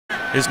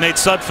is Nate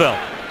Sudfeld.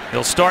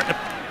 He'll start a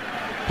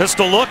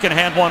pistol look and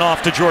hand one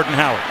off to Jordan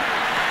Howard.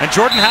 And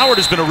Jordan Howard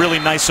has been a really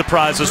nice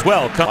surprise as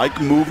well.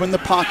 Like move in the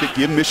pocket,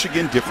 give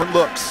Michigan different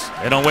looks.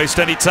 They don't waste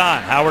any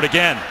time. Howard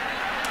again.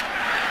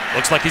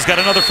 Looks like he's got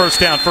another first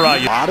down for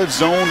IU. A lot of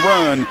zone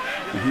run,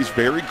 and he's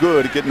very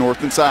good at getting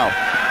north and south.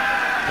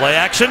 Play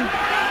action.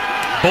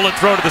 Bullet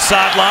throw to the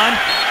sideline,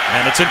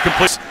 and it's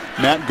incomplete.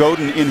 Matt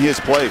Godin in his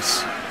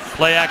place.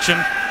 Play action,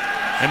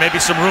 and maybe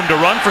some room to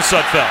run for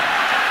Sudfeld.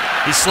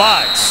 He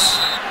slides.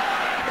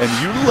 And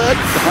you let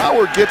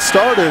Howard get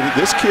started,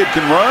 this kid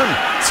can run.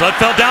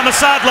 Sudfeld down the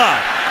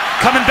sideline.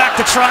 Coming back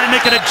to try and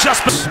make an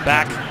adjustment.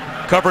 Back,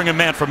 covering him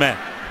man for man.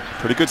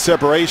 Pretty good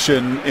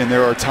separation, and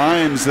there are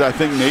times that I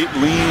think Nate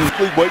leans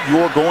what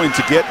you're going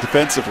to get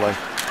defensively.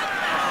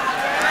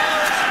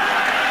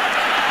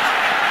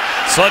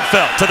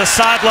 Sudfeld to the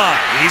sideline.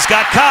 He's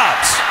got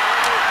Cobbs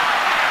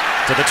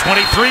to the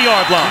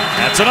 23-yard line.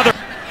 That's another.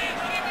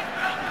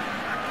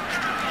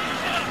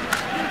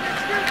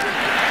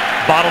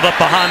 Bottled up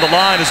behind the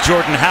line is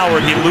Jordan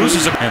Howard. He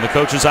loses it. And the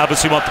coaches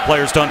obviously want the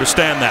players to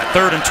understand that.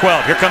 3rd and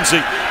 12. Here comes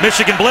the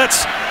Michigan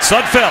blitz.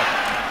 Sudfeld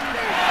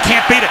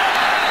can't beat it.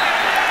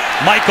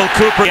 Michael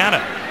Cooper.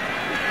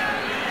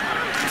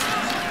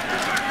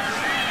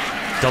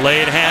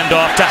 Delayed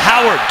handoff to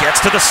Howard. Gets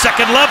to the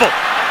 2nd level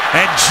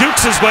and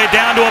jukes his way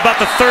down to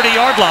about the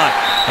 30-yard line.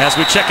 As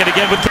we check it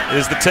again with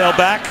is the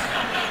tailback.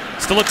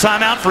 Still a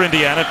timeout for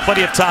Indiana.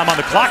 Plenty of time on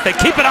the clock. They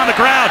keep it on the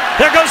ground.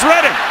 There goes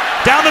Redding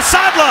down the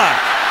sideline.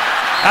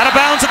 Out of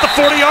bounds at the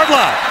 40-yard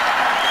line.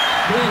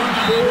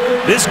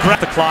 This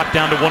grabbed the clock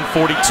down to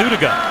 1:42 to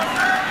go.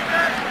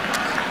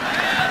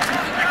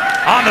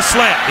 On the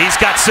slant, he's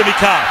got Simmie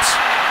Cobbs.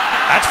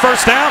 That's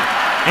first down.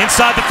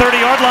 Inside the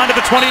 30-yard line to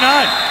the 29.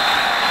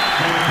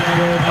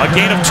 A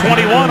gain of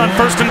 21 on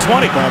 1st and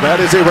 20. Now that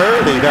is a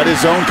rarity. That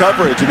is zone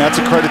coverage, and that's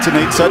a credit to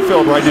Nate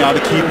Sudfeld right now to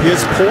keep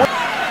his point.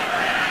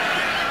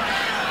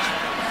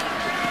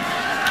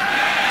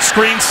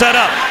 Screen set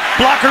up.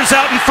 Blockers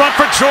out in front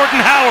for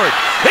Jordan Howard.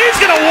 He's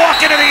going to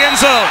walk into the end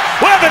zone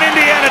with an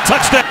Indiana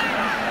touchdown.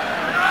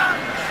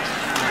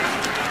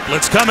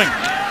 Blitz coming.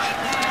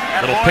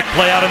 Little pick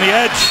play out on the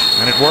edge,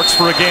 and it works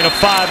for a gain of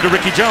 5 to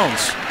Ricky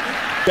Jones.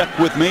 Back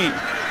with me,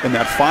 and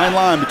that fine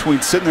line between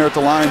sitting there at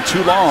the line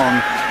too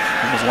long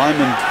and his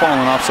lineman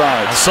falling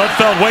offside.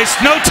 Sudfeld wastes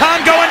no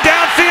time going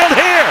downfield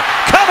here.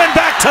 Coming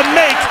back to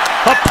make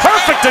a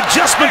perfect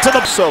adjustment to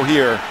the... So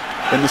here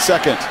in the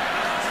 2nd.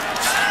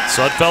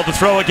 Sudfeld to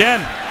throw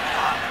again.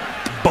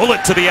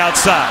 Bullet to the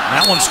outside.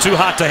 That one's too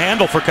hot to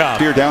handle for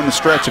Cobbs. Here down the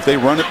stretch if they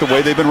run it the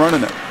way they've been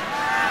running it.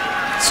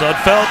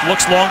 Sudfeld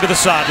looks long to the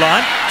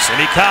sideline.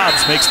 Simmie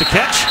Cobbs makes the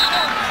catch.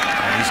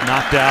 And he's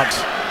knocked out.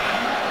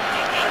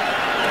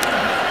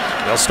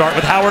 They'll start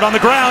with Howard on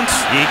the ground.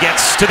 He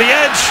gets to the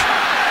edge.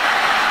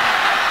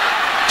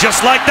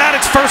 Just like that,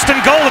 it's 1st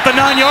and goal at the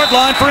 9-yard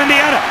line for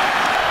Indiana.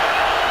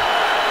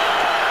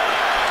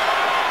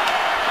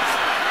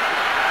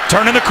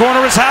 Turning the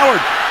corner is Howard.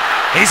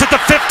 He's at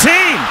the 15.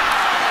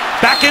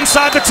 Back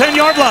inside the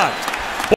 10-yard line.